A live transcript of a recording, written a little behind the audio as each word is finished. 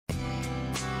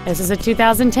This is a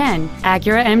 2010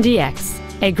 Acura MDX,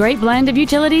 a great blend of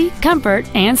utility, comfort,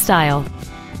 and style.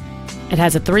 It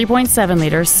has a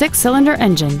 3.7-liter six-cylinder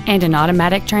engine and an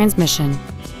automatic transmission.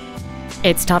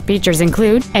 Its top features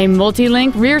include a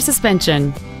multi-link rear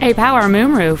suspension, a power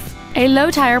moonroof, a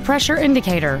low tire pressure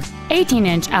indicator,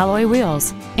 18-inch alloy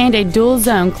wheels, and a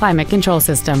dual-zone climate control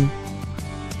system.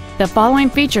 The following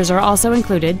features are also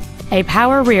included: a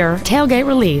power rear tailgate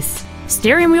release,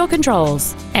 steering wheel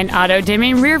controls, an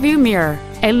auto-dimming rear-view mirror,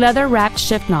 a leather-wrapped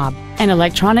shift knob, an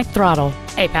electronic throttle,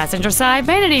 a passenger side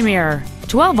vanity mirror,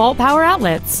 12-volt power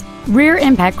outlets, rear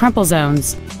impact crumple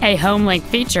zones, a home link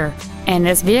feature, and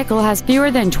this vehicle has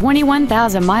fewer than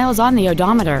 21,000 miles on the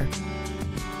odometer.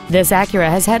 This Acura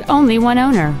has had only one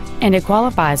owner, and it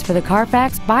qualifies for the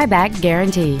Carfax buyback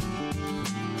guarantee.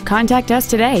 Contact us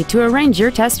today to arrange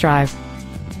your test drive.